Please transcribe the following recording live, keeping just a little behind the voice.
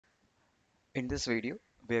In this video,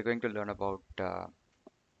 we are going to learn about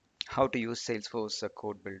how to use Salesforce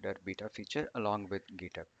Code Builder beta feature along with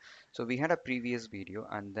GitHub. So we had a previous video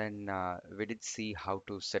and then we did see how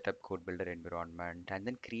to set up Code Builder environment and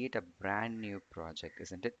then create a brand new project,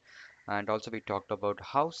 isn't it? And also we talked about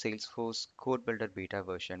how Salesforce Code Builder beta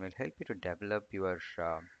version will help you to develop your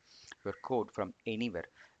code from anywhere.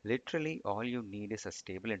 Literally, all you need is a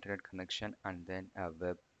stable internet connection and then a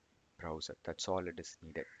web browser. That's all it is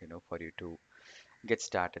needed, for you to get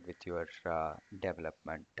started with your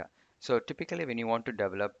development. So typically when you want to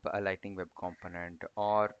develop a Lightning Web component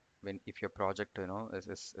or when if your project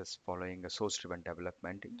is following a source driven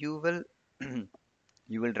development, you will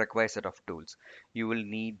you will require set of tools. You will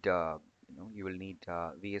need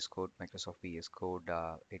VS Code, Microsoft VS Code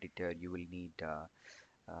editor. You will need uh,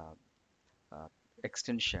 uh,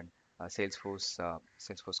 extension, Salesforce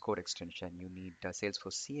Code extension. You need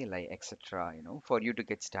Salesforce CLI, etc. For you to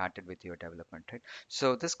get started with your development, right?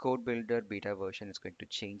 So this Code Builder beta version is going to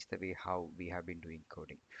change the way how we have been doing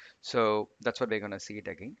coding. So that's what we're going to see it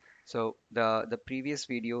again. So the previous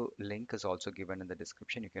video link is also given in the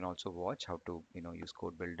description. You can also watch how to use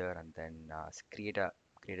Code Builder and then create a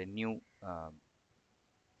new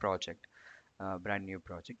project, brand new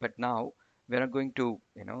project. But now we are going to,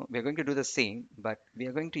 we're going to do the same, but we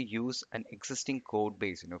are going to use an existing code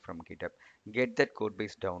base, from GitHub, get that code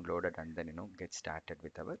base downloaded and then, get started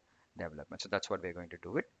with our development. So that's what we're going to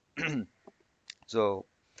do it. So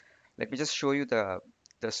let me just show you the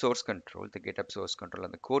source control, the GitHub source control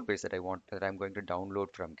and the code base that I'm going to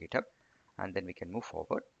download from GitHub, and then we can move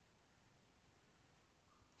forward.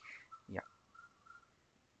 Yeah.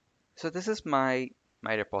 So this is my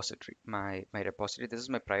repository, my repository. This is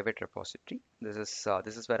my private repository. This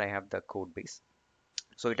is where I have the code base.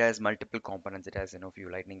 So it has multiple components. It has few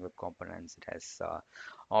Lightning Web components. It has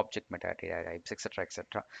object metadata types, etc.,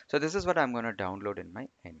 etc. So this is what I'm going to download in my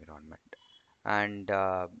environment and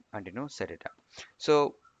set it up.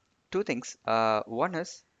 So two things. One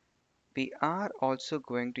is we are also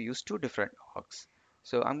going to use two different orgs.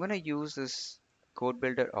 So I'm going to use this code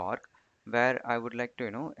builder org where I would like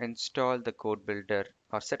to, install the code builder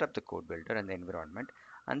or set up the code builder and the environment.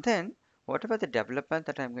 And then whatever the development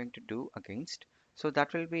that I'm going to do against, so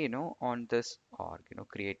that will be, on this org,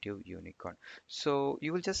 creative unicorn. So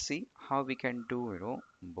you will just see how we can do,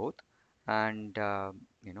 both and, and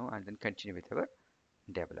then continue with our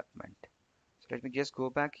development. So let me just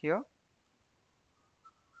go back here.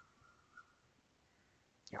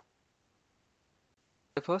 Yeah.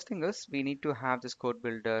 The first thing is we need to have this code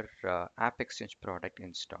builder app exchange product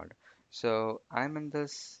installed. So I'm in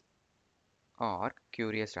this org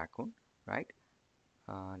curious raccoon, right?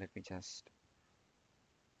 Let me just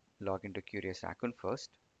log into curious raccoon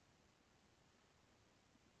first.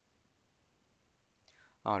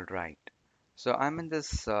 All right. So I'm in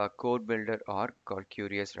this code builder org called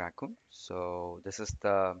curious raccoon. So this is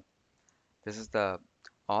the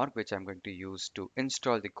org which I'm going to use to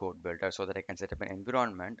install the code builder so that I can set up an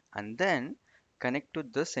environment and then connect to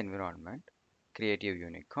this environment, creative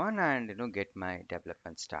unicorn, and get my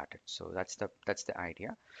development started. So that's the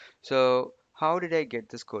idea. So how did I get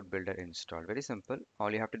this code builder installed? Very simple.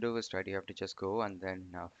 All you have to do is, right, you have to just go and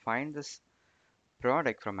then find this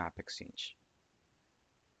product from App Exchange.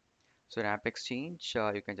 So in App Exchange,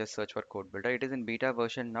 you can just search for code builder. It is in beta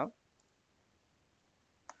version now.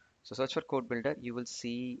 So search for code builder. You will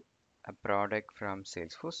see a product from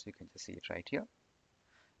Salesforce. You can just see it right here.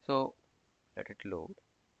 So let it load.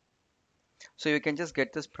 So you can just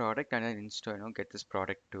get this product and then install, get this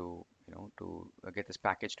product to, get this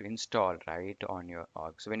package to install right on your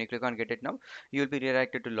org. So when you click on get it now, you'll be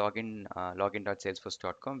redirected to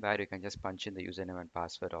login.salesforce.com where you can just punch in the username and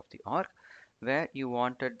password of the org where you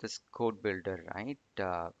wanted this code builder, right?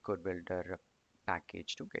 Code builder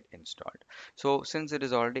package to get installed. So since it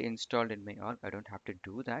is already installed in my org, I don't have to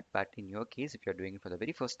do that. But in your case, if you're doing it for the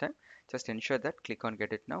very first time, just ensure that click on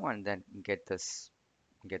get it now and then get this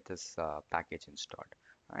package installed,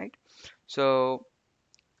 right? So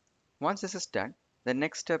once this is done, the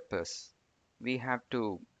next step is we have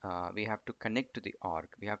to connect to the org.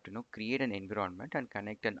 We have to create an environment and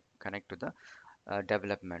connect to the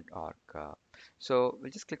development org. So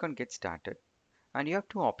we'll just click on get started, and you have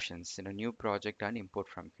two options, new project and import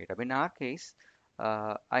from GitHub. In our case,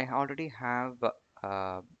 I already have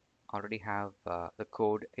the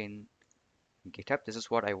code in GitHub. This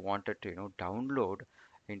is what I wanted to download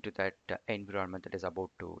into that environment that is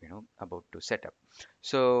about to set up.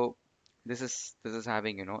 So this is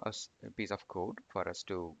having a piece of code for us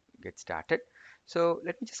to get started. So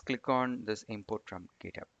let me just click on this import from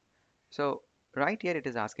GitHub. So right here it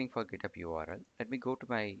is asking for GitHub URL. Let me go to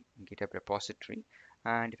my GitHub repository,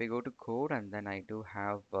 and if I go to code and then I do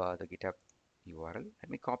have the GitHub URL, let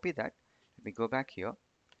me copy that. Let me go back here.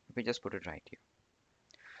 Let me just put it right here.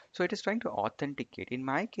 So it is trying to authenticate. In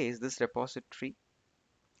my case, this repository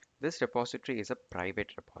is a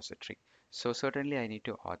private repository. So certainly I need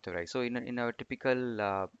to authorize. So in our typical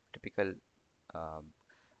um,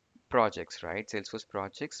 projects, right? Salesforce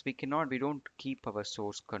projects, we don't keep our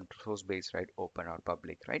source base, right, open or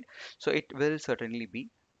public, right? So it will certainly be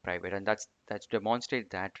private, and that's demonstrate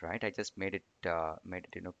that, right? I just made it,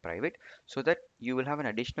 private, so that you will have an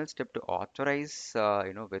additional step to authorize,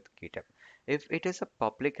 with GitHub. If it is a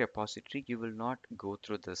public repository, you will not go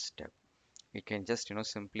through this step. You can just,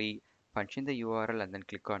 simply punch in the URL and then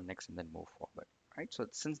click on next and then move forward, right? So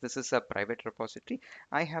since this is a private repository,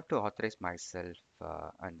 I have to authorize myself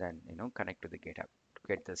and then, connect to the GitHub to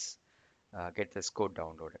get this code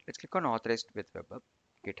downloaded. Let's click on authorized with web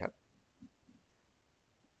GitHub.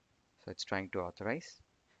 So it's trying to authorize.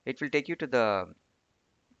 It will take you to the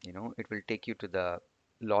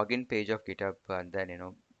login page of GitHub, and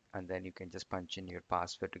then you can just punch in your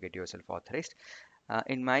password to get yourself authorized.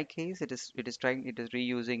 In my case, it is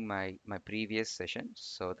reusing my previous session,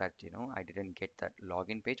 so that I didn't get that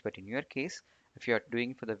login page. But in your case, if you are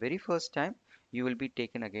doing for the very first time, you will be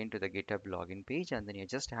taken again to the GitHub login page, and then you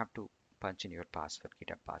just have to punch in your password,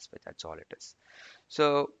 GitHub password. That's all it is.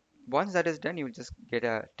 So once that is done, you will just get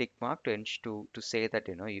a tick mark to say that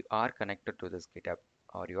you are connected to this GitHub,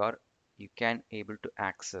 or you can able to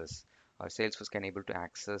access, or Salesforce can able to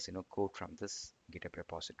access code from this GitHub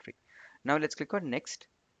repository. Now let's click on next,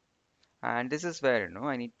 and this is where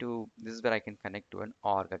this is where I can connect to an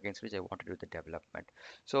org against which I want to do the development.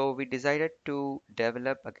 So we decided to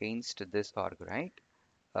develop against this org, right?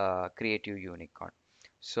 Creative unicorn.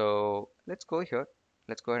 So let's go here.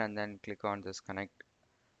 Let's go ahead and then click on this connect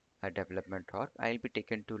a development org. I'll be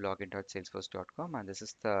taken to login.salesforce.com, and this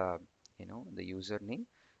is the username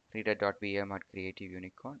reader.vm at creative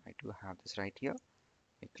unicorn. I do have this right here.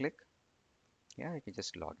 I click. Yeah, I can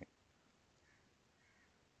just log in.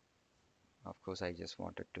 Of course, I just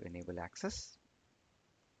wanted to enable access.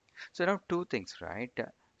 So now two things, right?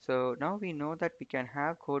 So now we know that we can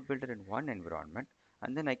have code builder in one environment,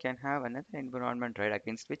 and then I can have another environment, right,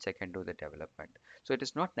 against which I can do the development. So it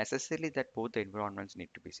is not necessarily that both the environments need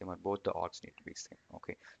to be same or both the orgs need to be same.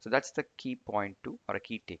 Okay, so that's the key point too, or a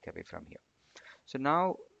key takeaway from here. So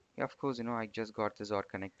now, yeah, of course, I just got this org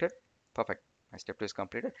connected. Perfect. My step two is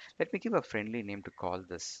completed. Let me give a friendly name to call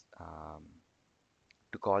this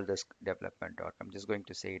development org. I'm just going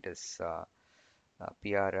to say it is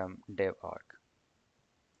PRM dev org.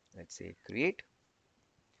 Let's say create.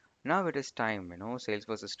 Now it is time,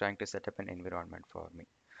 Salesforce is trying to set up an environment for me.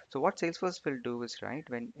 So what Salesforce will do is, right,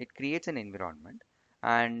 when it creates an environment,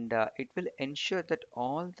 and it will ensure that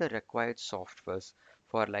all the required softwares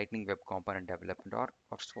for Lightning Web Component development,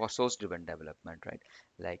 or for source-driven development, right,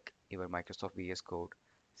 like your Microsoft VS Code,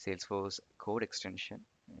 Salesforce Code extension,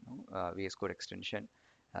 VS Code extension,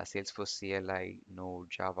 Salesforce CLI,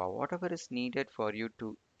 Node, Java, whatever is needed for you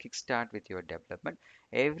to kickstart with your development,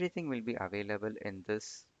 everything will be available in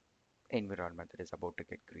this environment that is about to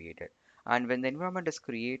get created. And when the environment is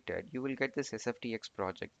created, you will get this SFDX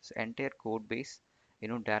project, this entire code base,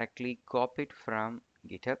 directly copied from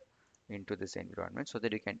GitHub into this environment, so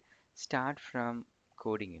that you can start from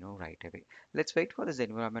coding, right away. Let's wait for this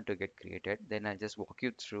environment to get created. Then I'll just walk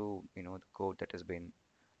you through, the code that has been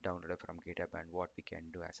downloaded from GitHub and what we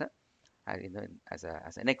can do as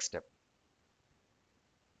a next step.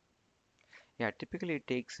 Yeah, typically it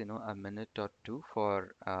takes a minute or two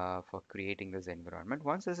for creating this environment.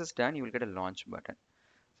 Once this is done, you will get a launch button.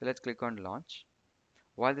 So let's click on launch.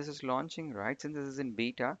 While this is launching, right, since this is in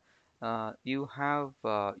beta, you have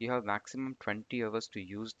maximum 20 hours to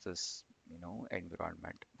use this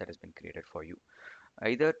environment that has been created for you.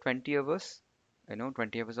 Either 20 hours,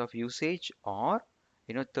 20 hours of usage, or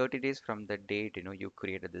 30 days from the date you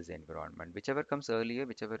created this environment. Whichever comes earlier,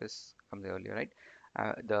 comes earlier, right?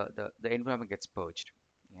 The environment gets purged.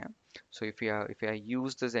 Yeah. So if I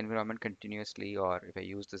use this environment continuously, or if I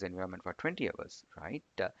use this environment for 20 hours, right,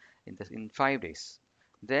 in 5 days,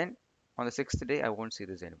 then on the sixth day I won't see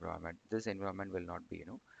this environment. This environment will not be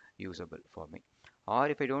usable for me. Or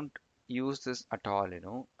if I don't use this at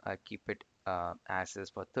all, I keep it as is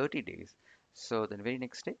for 30 days. So then very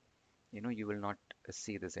next day, you will not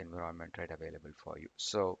see this environment right available for you.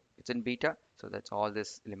 So it's in beta, so that's all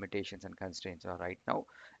these limitations and constraints are right now,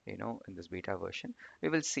 in this beta version. We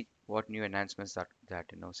will see what new enhancements that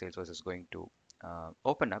Salesforce is going to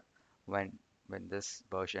open up when this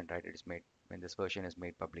version, right, it is made when this version is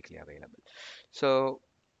made publicly available. So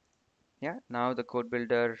yeah, now the code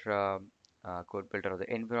builder or the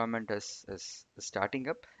environment is starting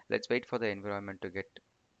up. Let's wait for the environment to get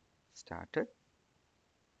started.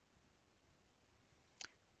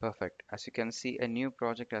 Perfect. As you can see, a new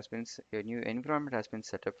environment has been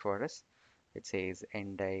set up for us. It says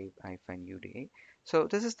endive-uda. So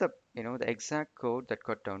this is the exact code that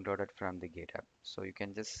got downloaded from the GitHub. So you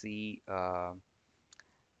can just see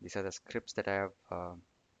these are the scripts that I have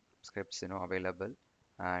scripts available,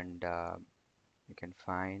 and you can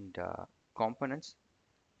find components.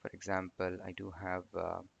 For example, I do have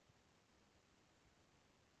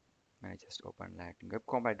when I just open Lightning Web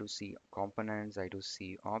Comp, I do see components, I do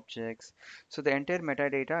see objects. So the entire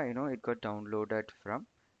metadata, it got downloaded from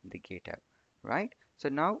the GitHub, right? So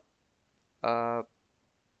now, uh,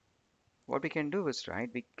 what we can do is, right,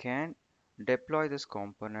 we can deploy these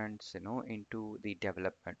components, into the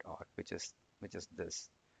development org, which is this,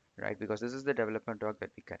 right? Because this is the development org that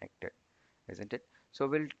we connected, isn't it? So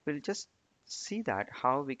we'll just see that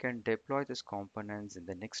how we can deploy these components in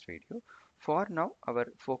the next video. For now, our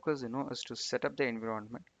focus, is to set up the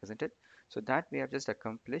environment, isn't it? So that we have just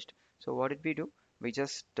accomplished. So what did we do? We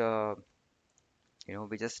just,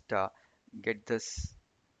 get this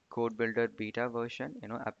code builder beta version,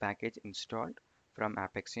 a package installed from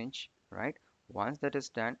App Exchange, right? Once that is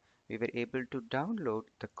done, we were able to download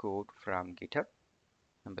the code from GitHub.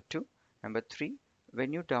 Number two. Number three,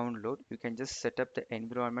 when you download, you can just set up the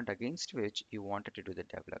environment against which you wanted to do the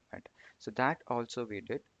development. So that also we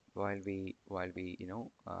did while we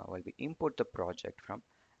import the project from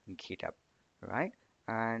GitHub, right?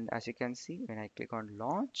 And as you can see, when I click on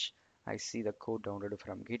launch, I see the code downloaded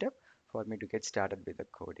from GitHub for me to get started with the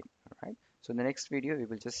coding, all right? So in the next video, we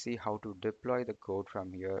will just see how to deploy the code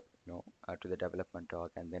from here, to the development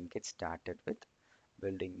org and then get started with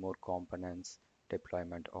building more components,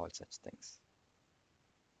 deployment, all such things.